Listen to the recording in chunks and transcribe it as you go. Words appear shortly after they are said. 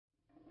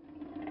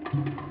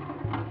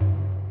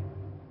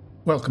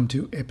Welcome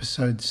to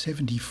episode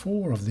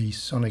 74 of the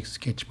SONIC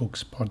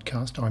SKETCHBOOKS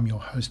podcast. I'm your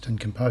host and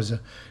composer,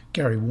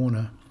 Gary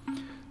Warner.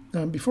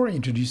 Before I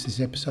introduce this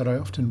episode, I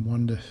often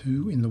wonder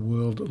who in the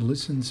world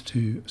listens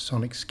to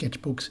SONIC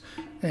SKETCHBOOKS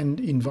and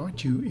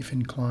invite you, if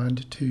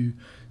inclined, to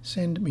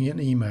send me an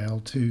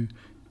email to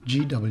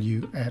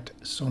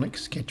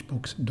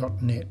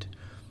gw@sonicsketchbooks.net.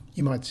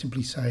 You might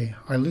simply say,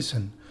 I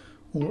listen,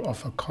 or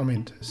offer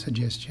comment,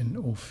 suggestion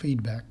or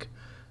feedback.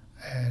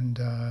 And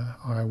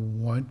I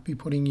won't be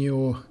putting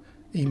your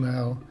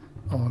email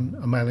on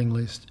a mailing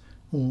list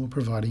or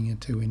providing it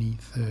to any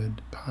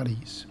third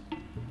parties.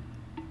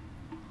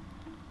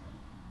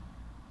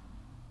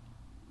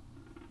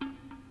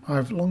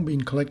 I've long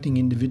been collecting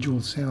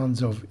individual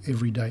sounds of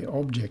everyday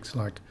objects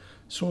like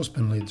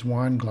saucepan lids,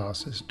 wine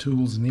glasses,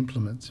 tools and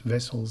implements,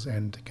 vessels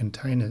and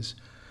containers.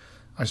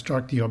 I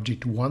strike the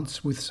object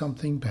once with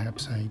something,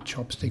 perhaps a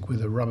chopstick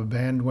with a rubber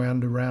band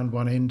wound around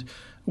one end,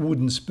 a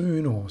wooden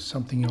spoon or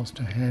something else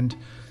to hand,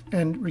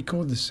 and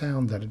record the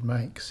sound that it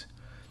makes.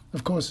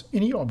 Of course,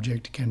 any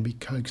object can be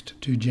coaxed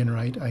to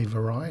generate a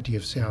variety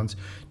of sounds,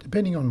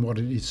 depending on what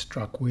it is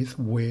struck with,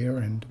 where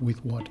and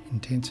with what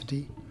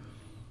intensity.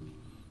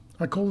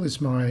 I call this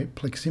my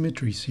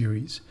Pleximetry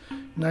series,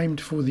 named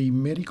for the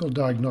medical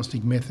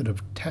diagnostic method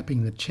of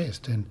tapping the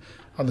chest and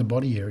other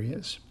body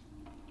areas.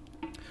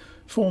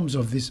 Forms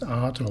of this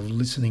art of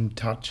listening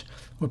touch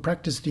were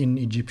practiced in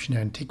Egyptian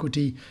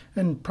antiquity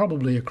and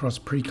probably across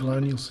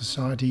pre-colonial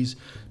societies,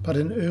 but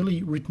an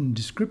early written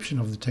description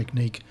of the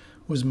technique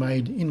was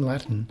made in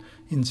Latin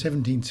in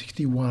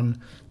 1761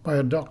 by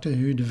a doctor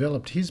who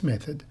developed his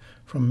method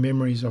from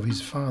memories of his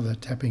father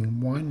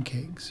tapping wine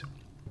kegs.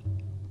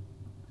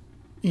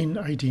 In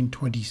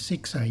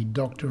 1826, a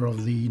doctor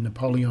of the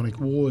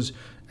Napoleonic Wars,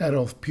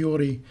 Adolph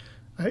Piorry,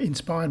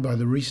 inspired by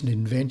the recent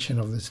invention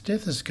of the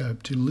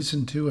stethoscope to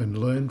listen to and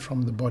learn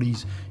from the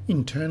body's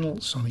internal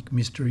sonic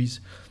mysteries,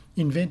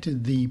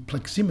 invented the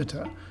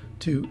pleximeter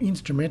to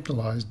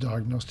instrumentalise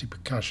diagnostic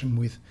percussion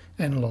with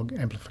analogue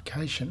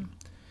amplification.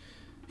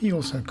 He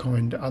also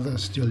coined other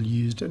still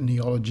used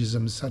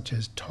neologisms such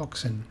as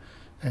toxin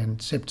and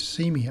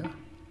septiceamia.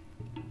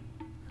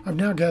 I've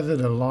now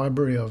gathered a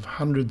library of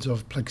hundreds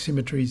of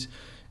pleximetries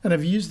and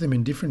have used them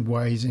in different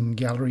ways in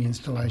gallery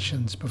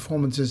installations,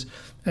 performances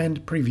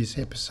and previous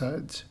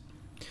episodes.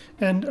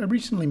 And I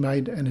recently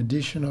made an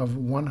edition of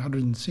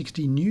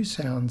 160 new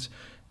sounds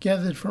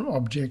gathered from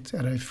objects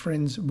at a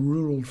friend's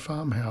rural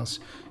farmhouse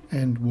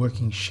and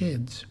working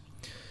sheds.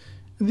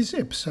 This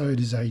episode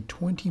is a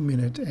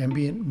 20-minute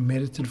ambient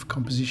meditative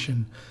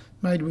composition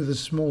made with a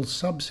small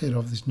subset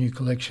of this new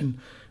collection,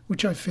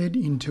 which I fed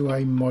into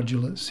a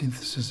modular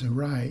synthesis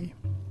array.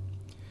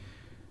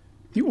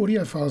 The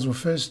audio files were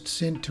first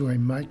sent to a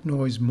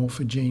MakeNoise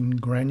Morphagene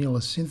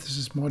granular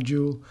synthesis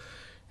module,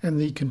 and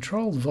the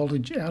controlled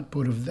voltage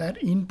output of that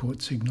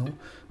input signal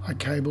I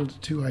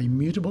cabled to a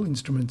Mutable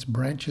Instruments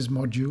Branches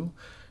module,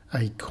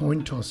 a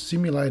coin toss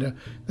simulator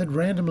that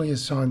randomly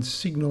assigns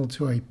signal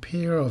to a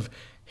pair of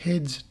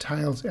heads,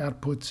 tails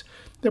outputs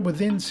that were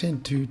then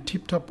sent to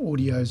TipTop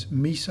Audio's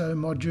MISO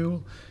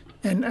module,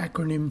 an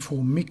acronym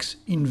for mix,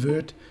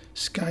 invert,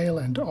 scale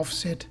and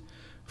offset,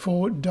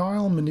 for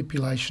dial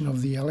manipulation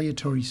of the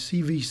aleatory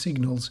CV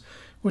signals,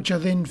 which are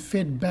then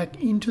fed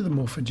back into the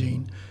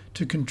Morphagene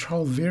to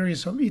control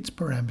various of its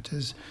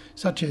parameters,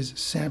 such as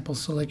sample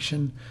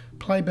selection,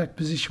 playback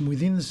position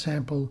within the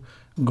sample,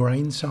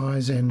 grain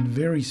size and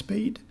vary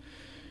speed.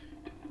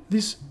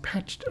 This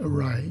patched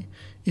array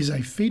is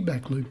a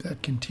feedback loop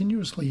that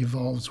continuously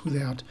evolves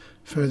without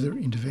further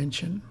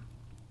intervention.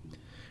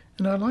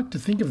 And I like to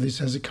think of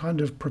this as a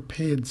kind of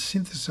prepared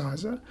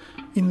synthesizer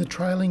in the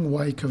trailing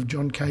wake of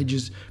John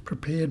Cage's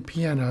prepared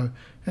piano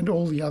and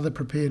all the other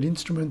prepared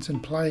instruments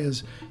and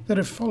players that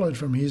have followed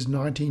from his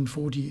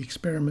 1940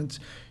 experiments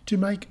to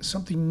make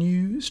something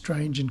new,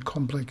 strange and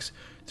complex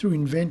through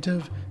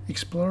inventive,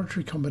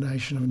 exploratory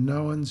combination of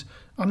knowns,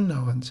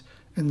 unknowns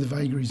and the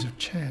vagaries of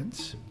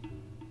chance.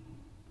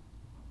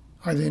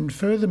 I then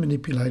further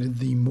manipulated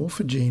the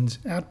Morphagene's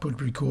output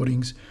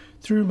recordings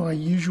through my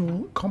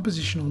usual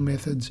compositional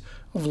methods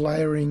of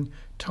layering,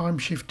 time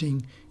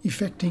shifting,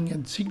 effecting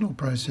and signal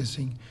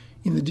processing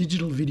in the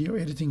digital video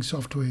editing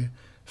software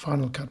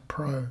Final Cut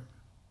Pro.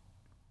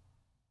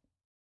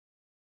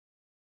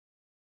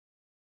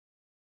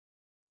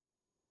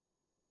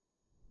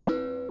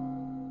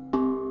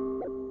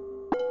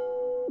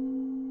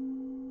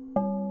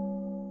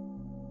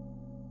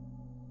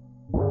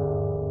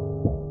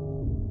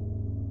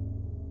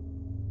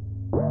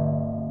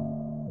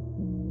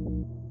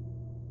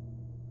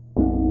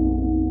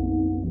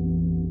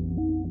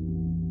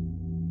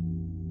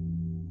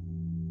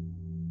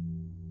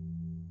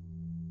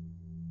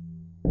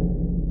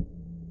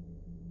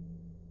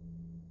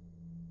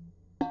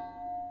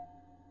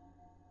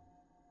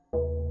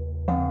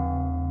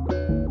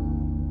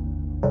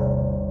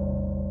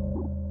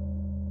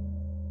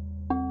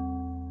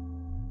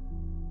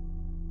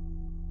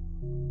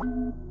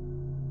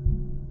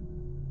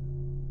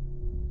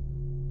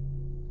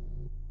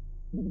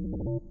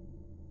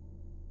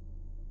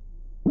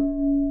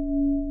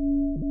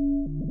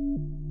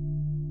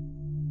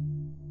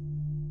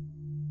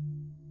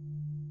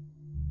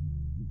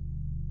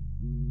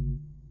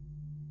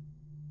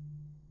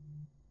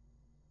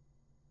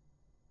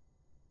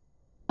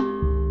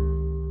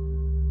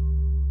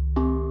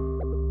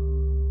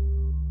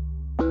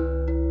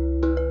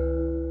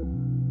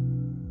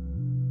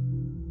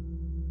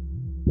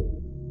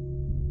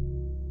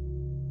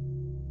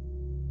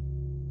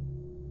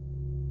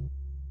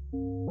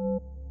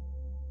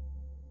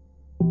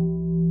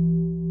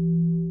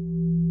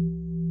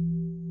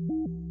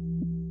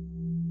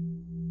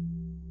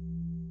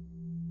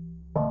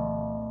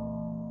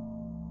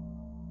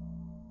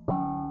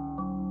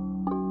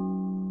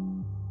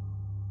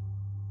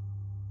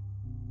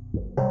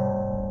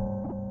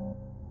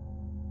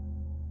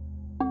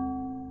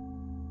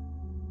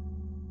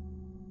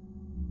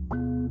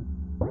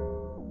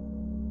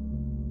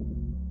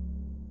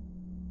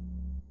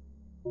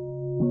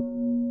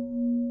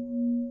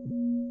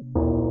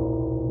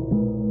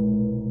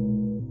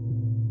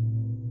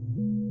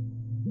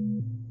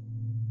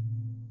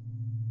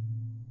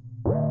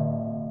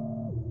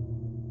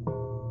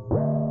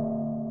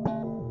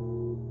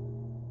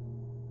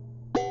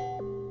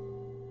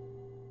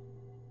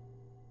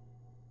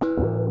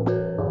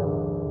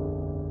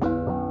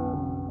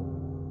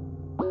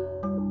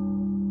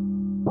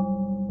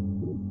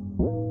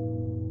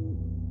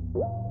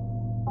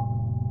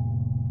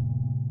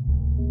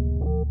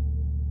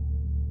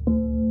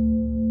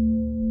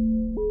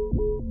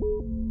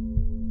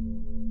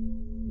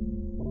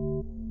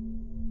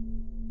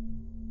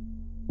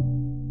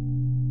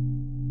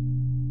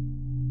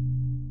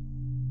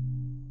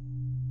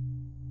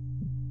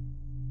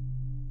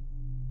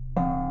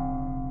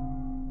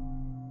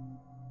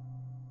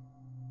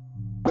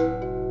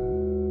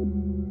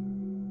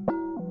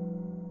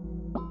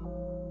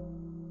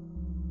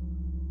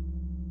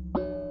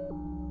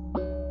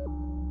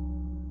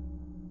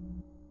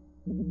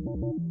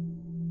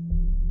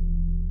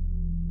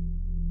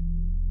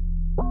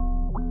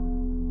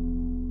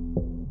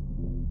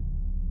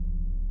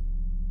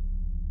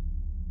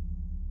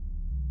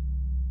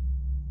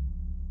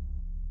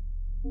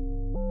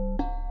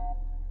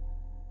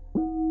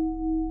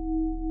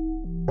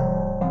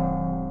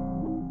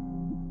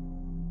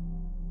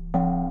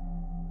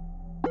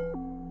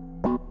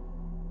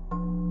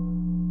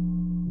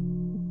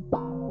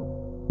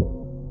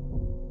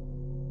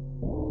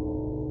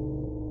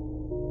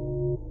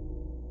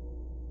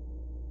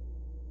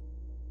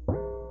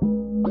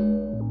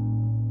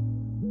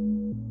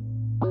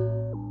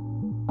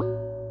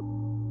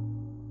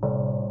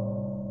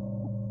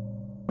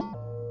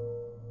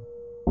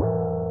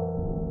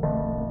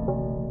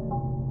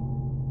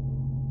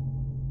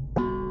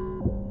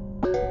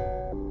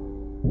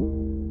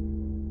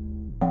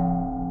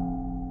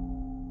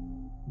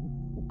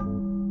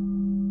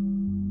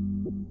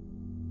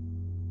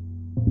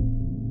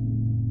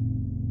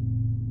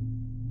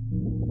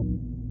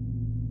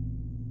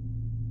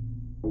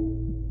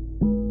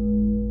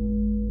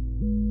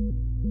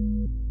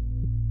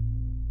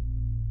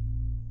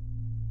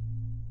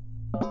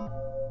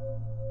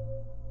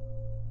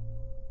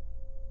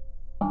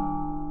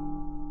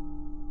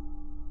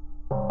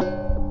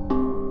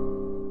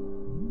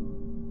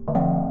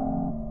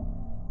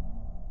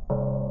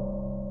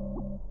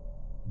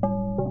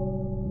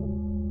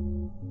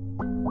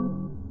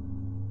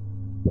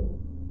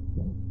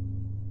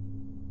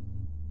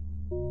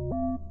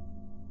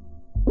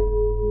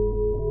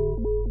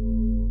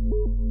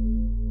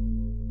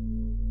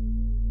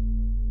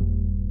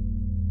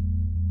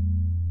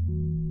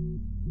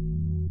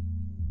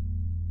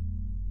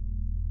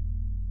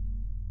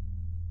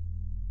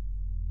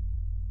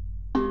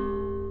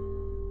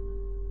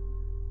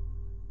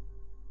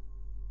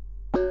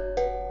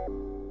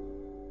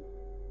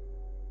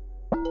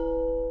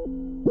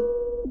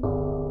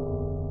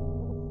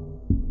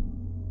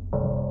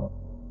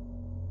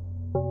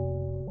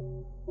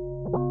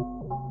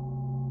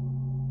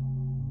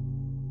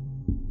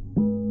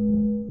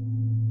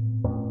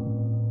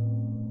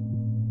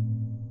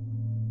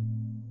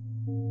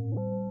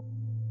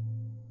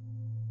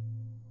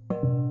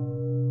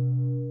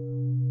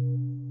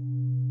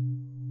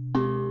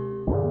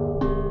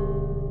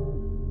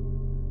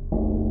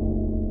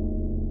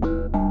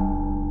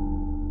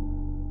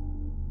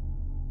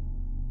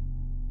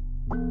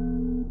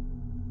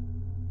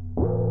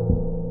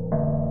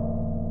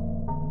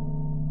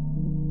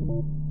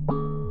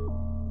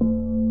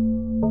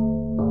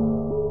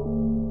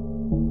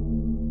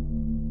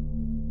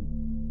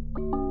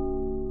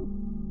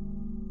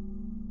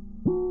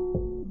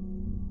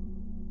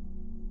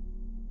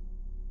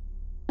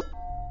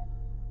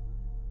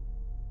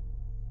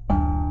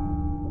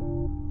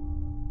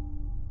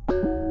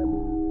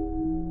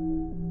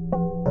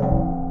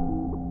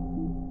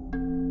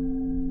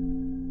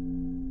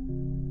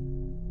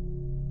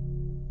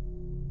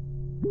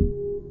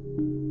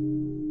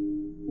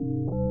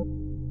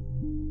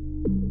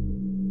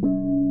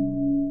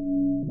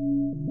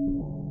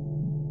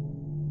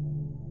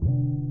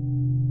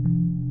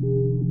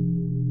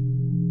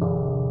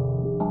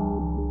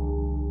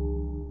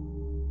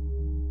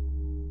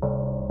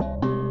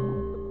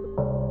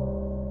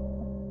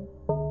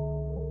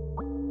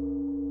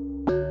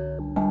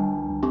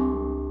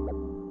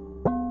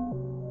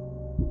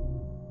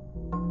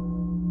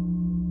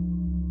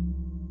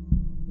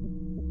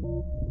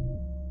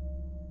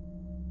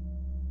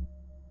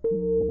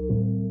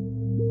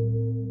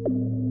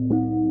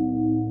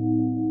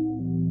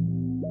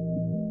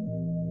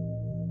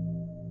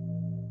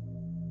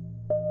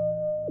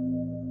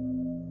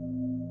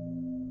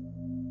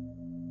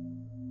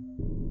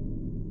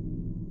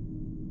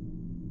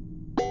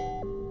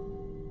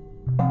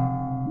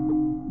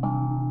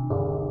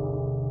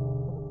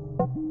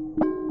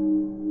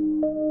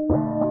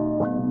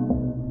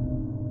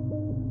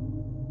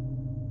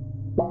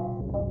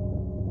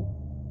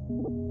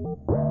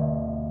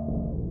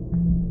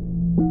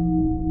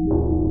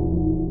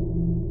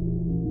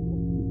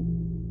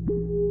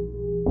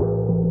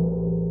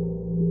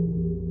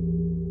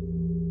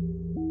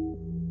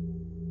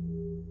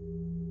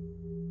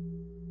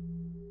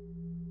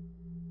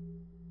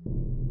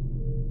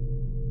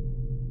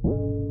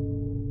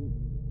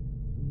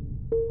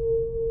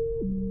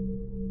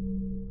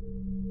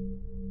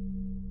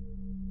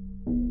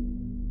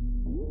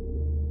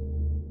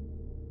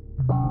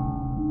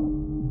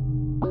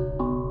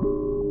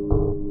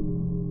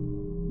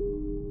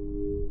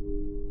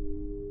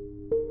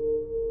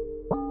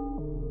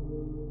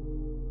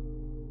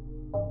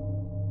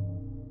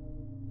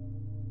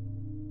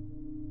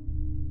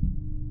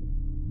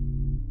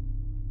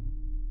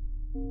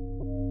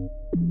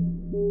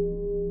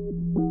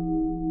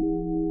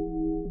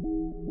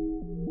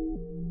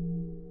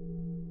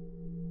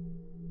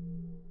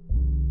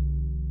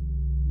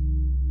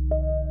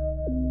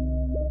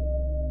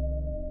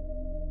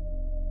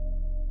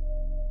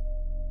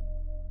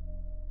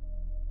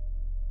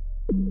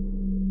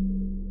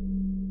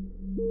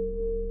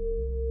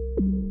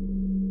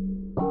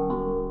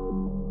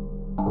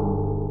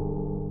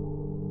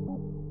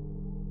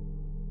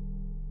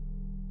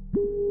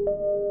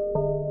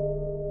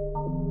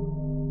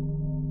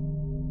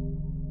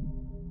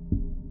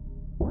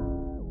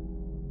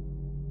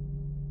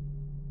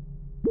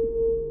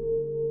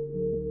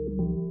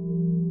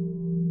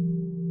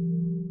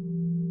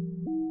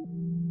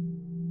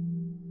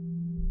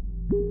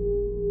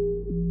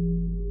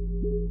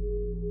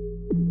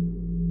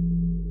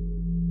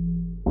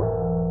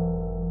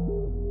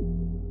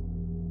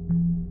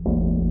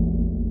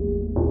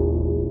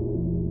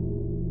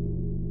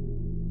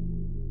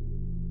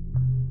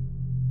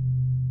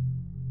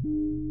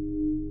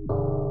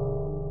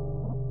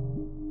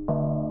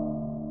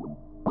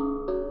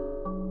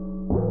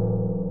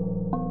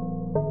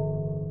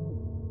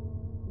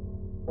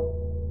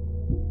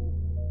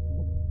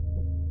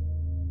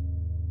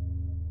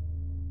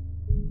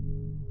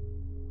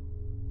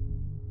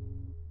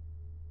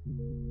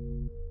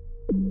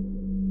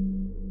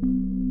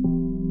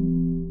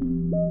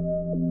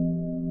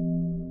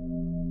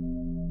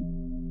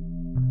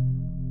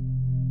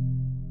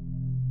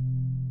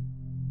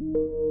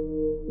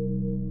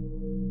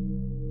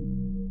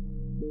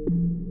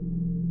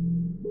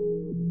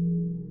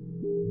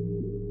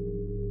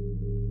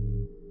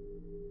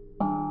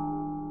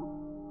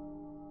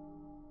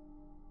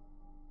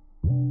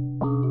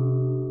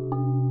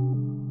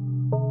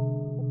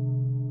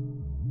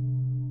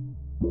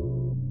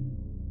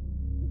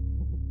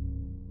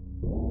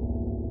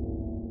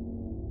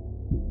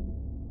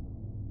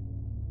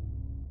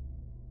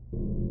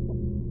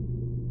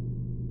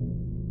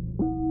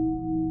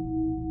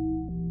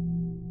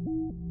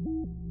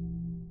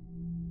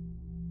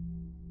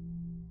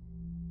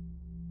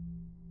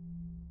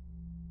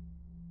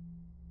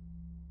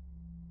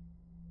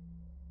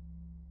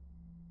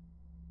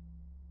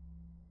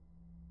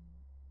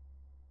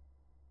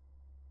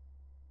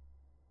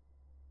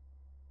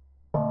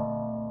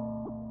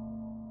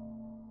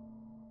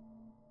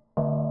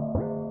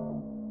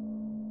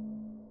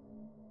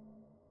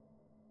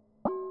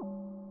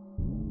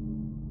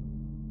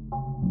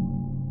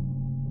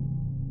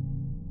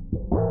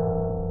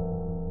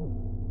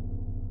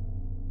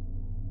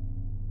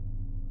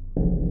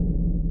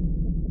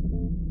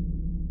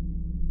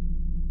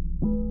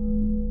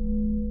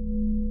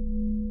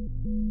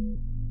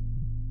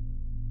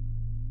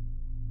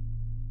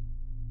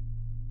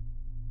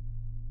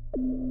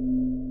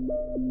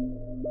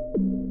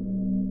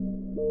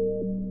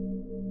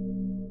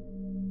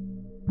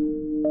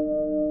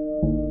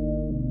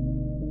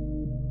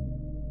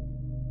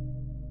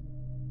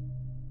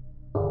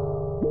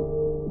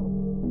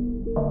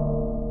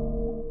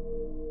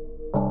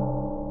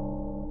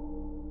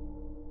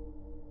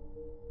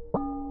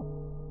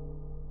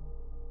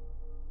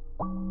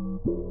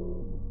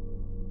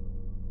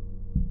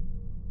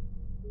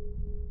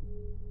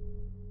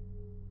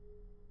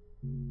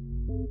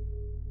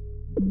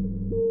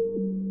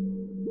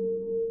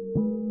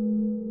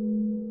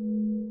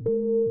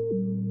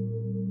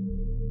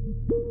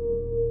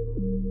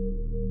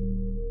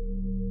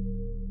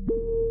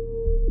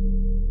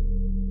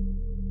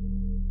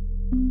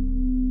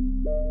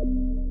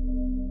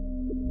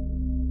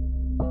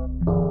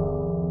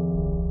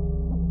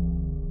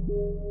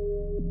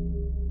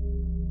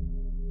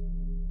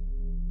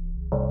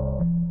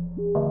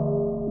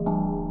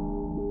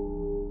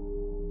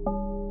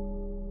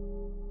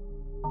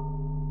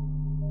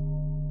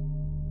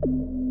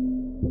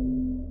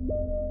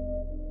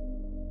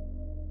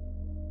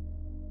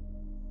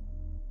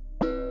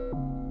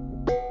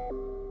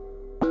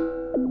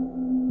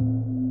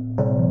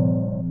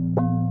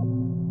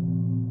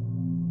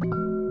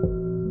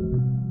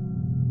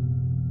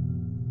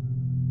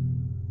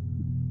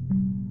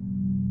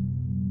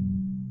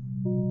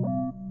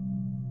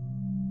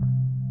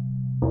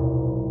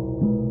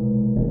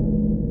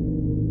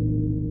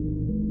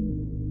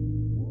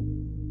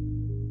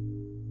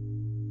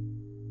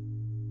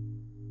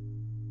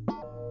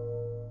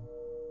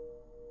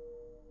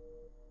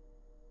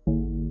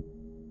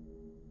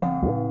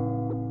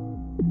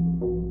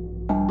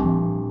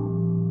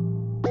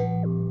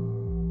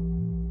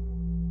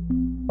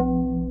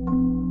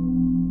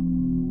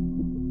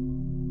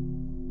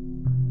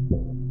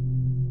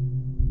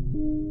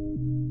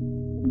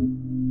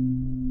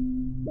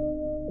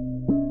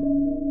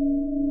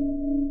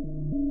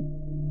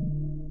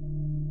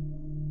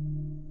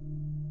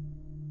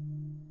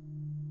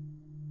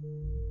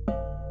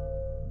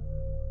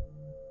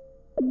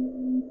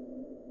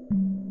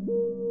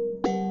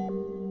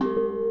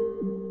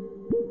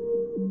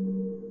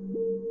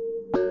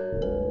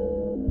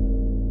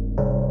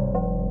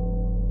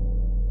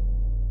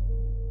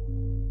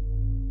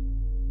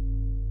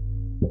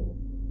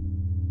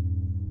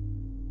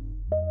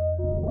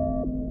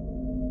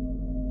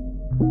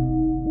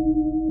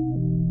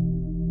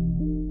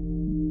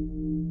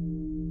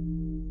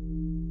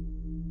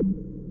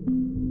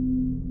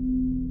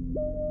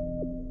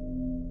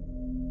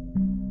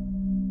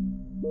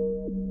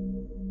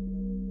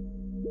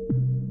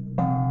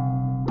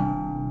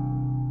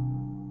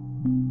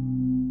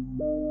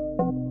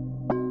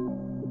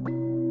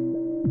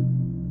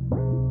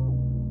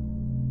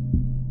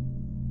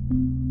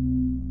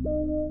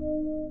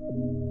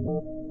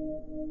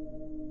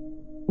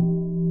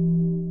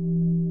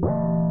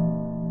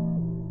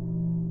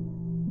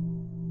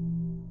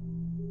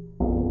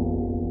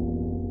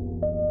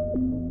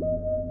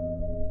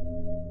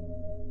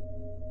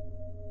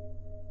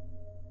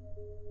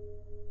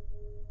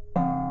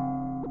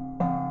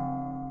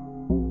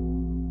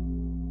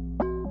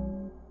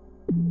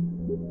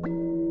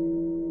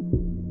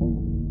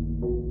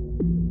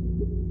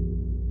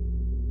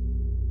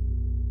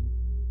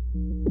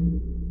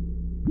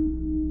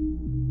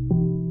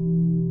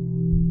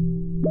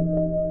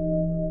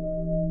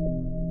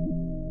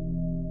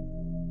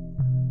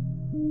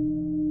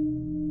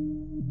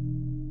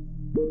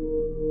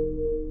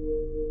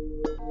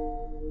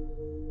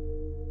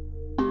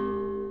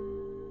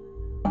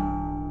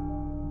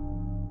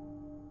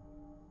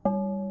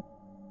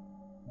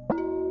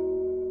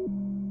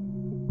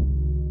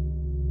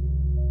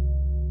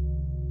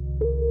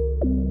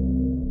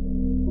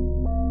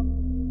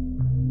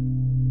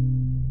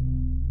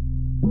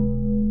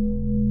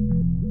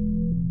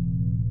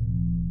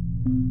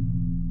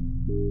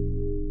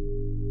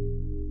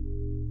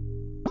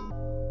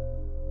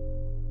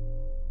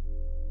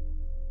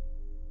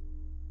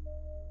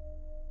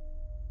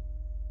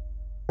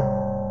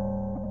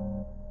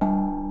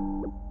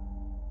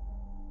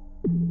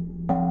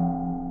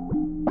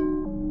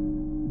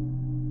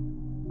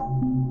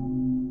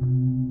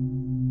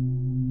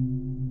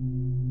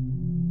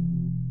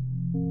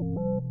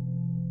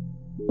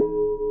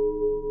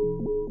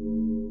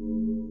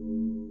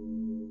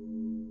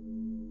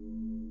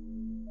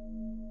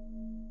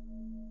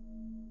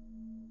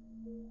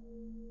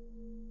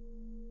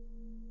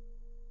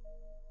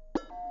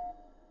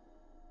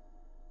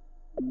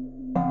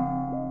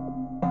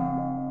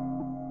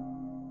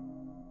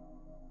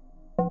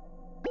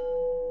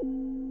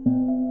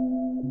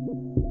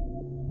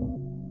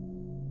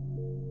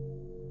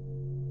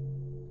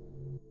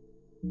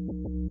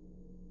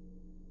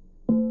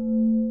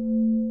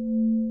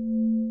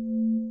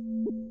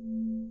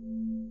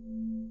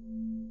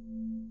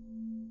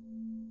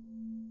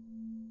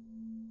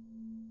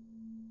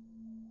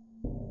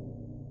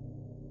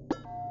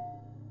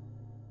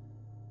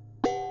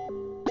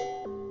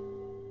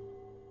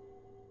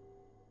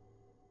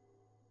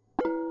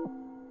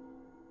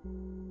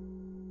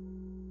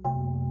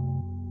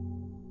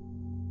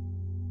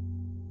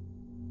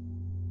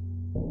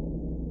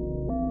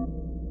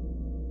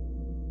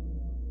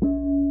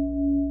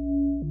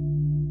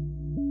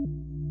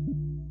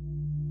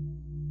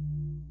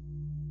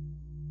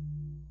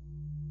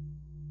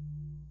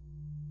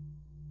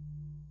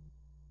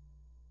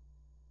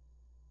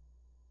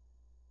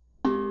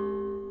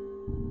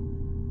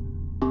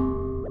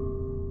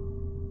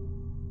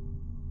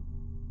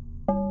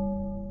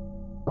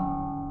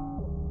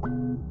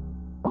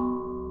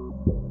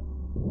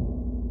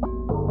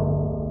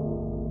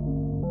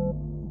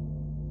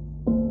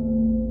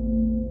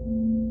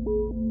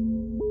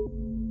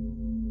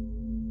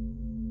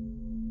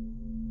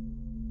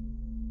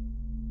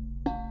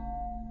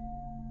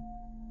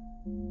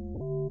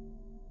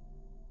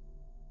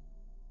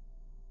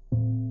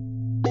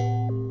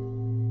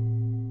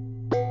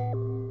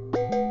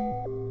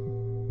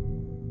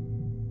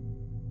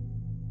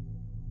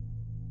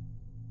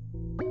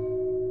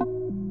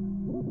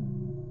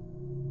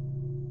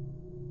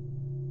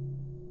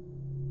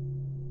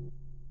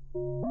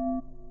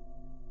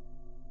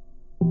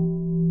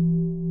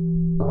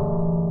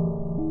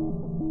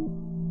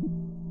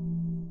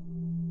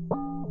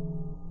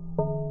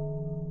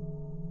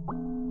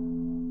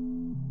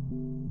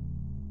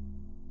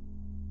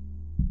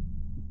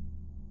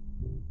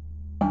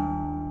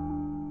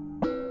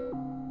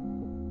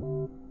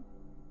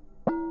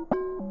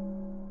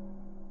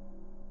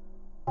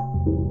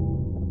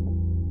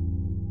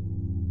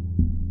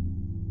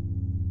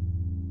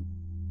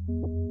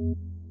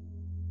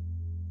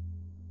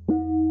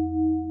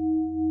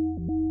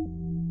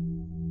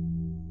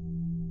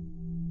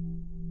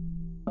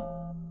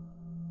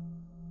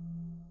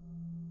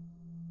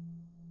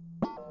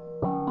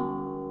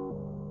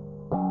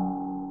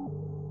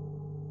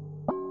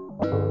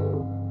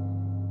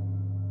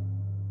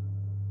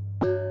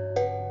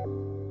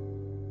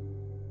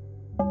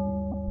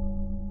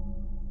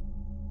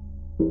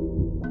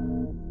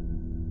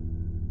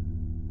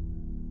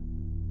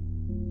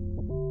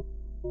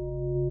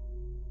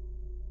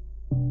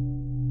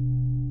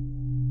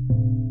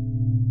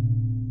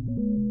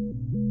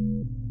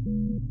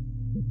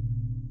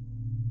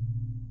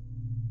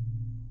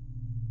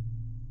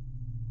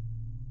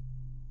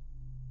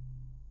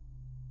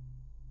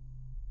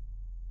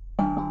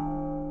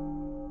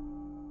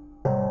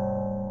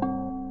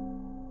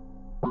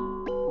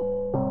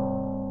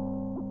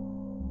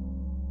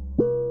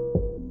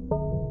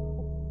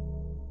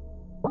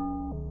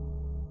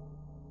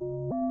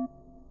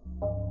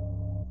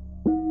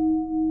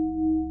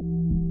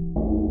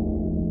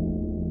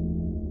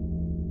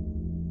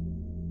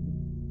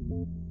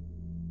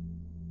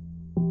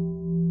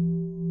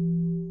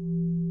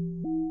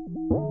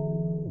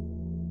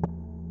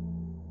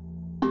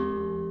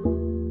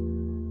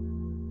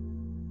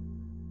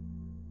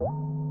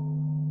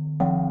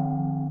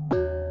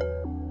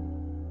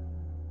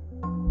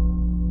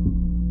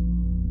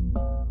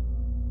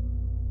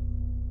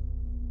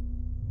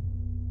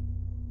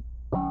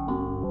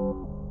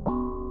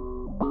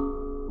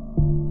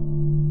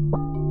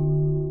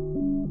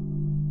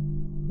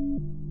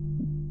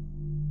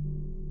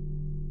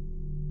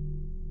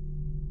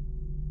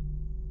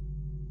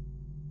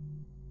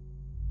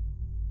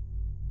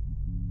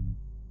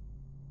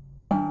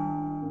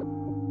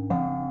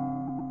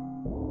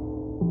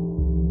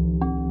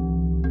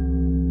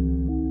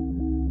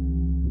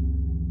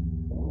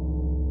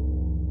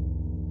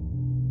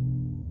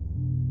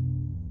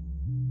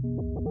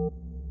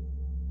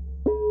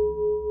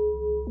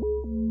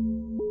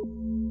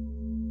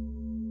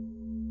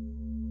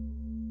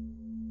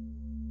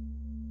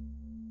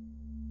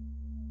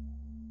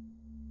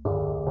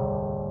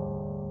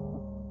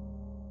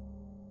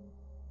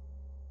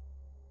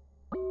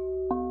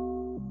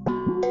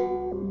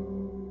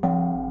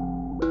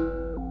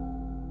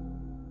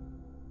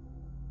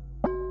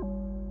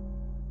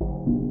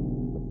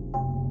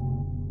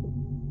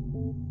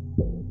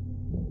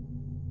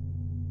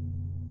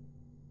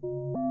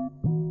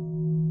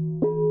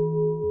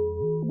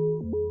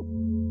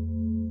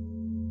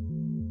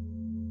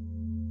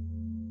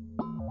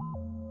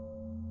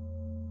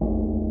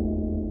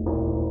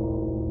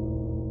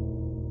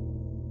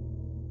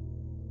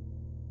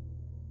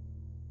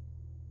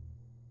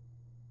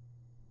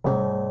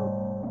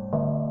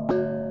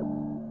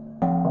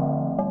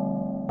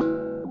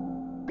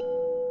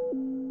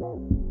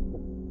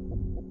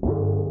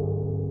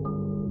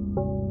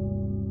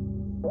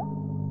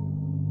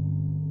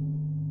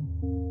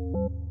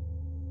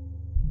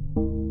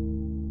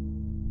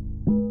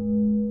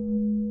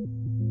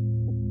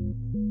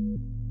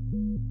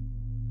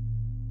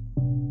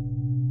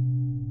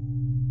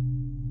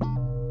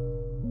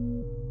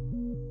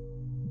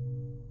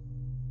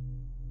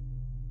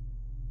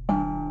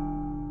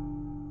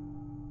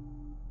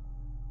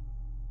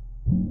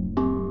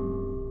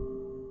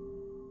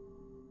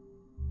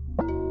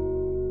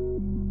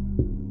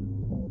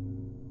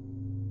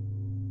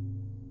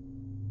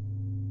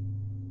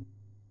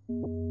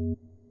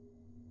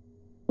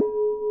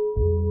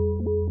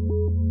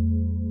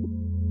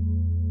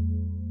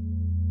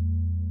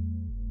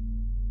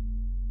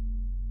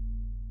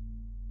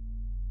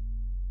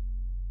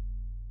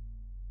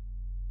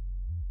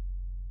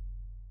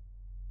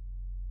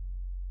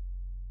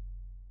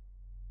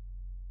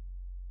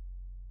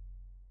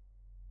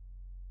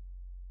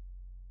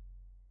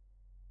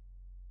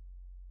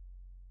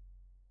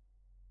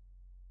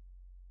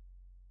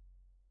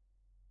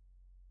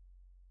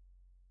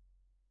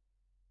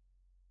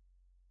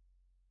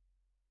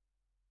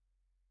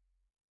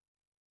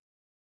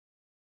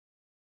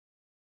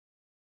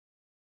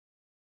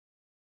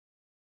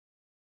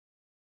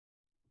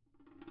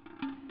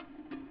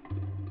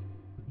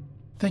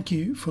 Thank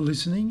you for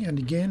listening, and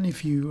again,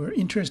 if you are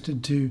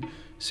interested to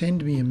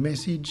send me a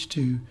message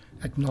to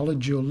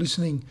acknowledge your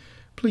listening,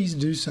 please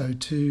do so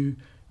to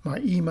my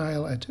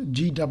email at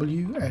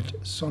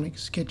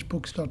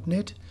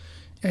gw@sonicsketchbooks.net,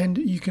 and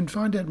you can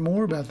find out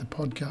more about the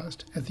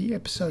podcast at the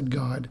episode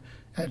guide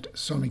at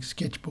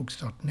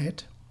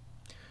sonicsketchbooks.net.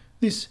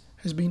 This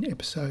has been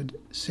episode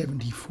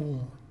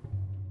 74.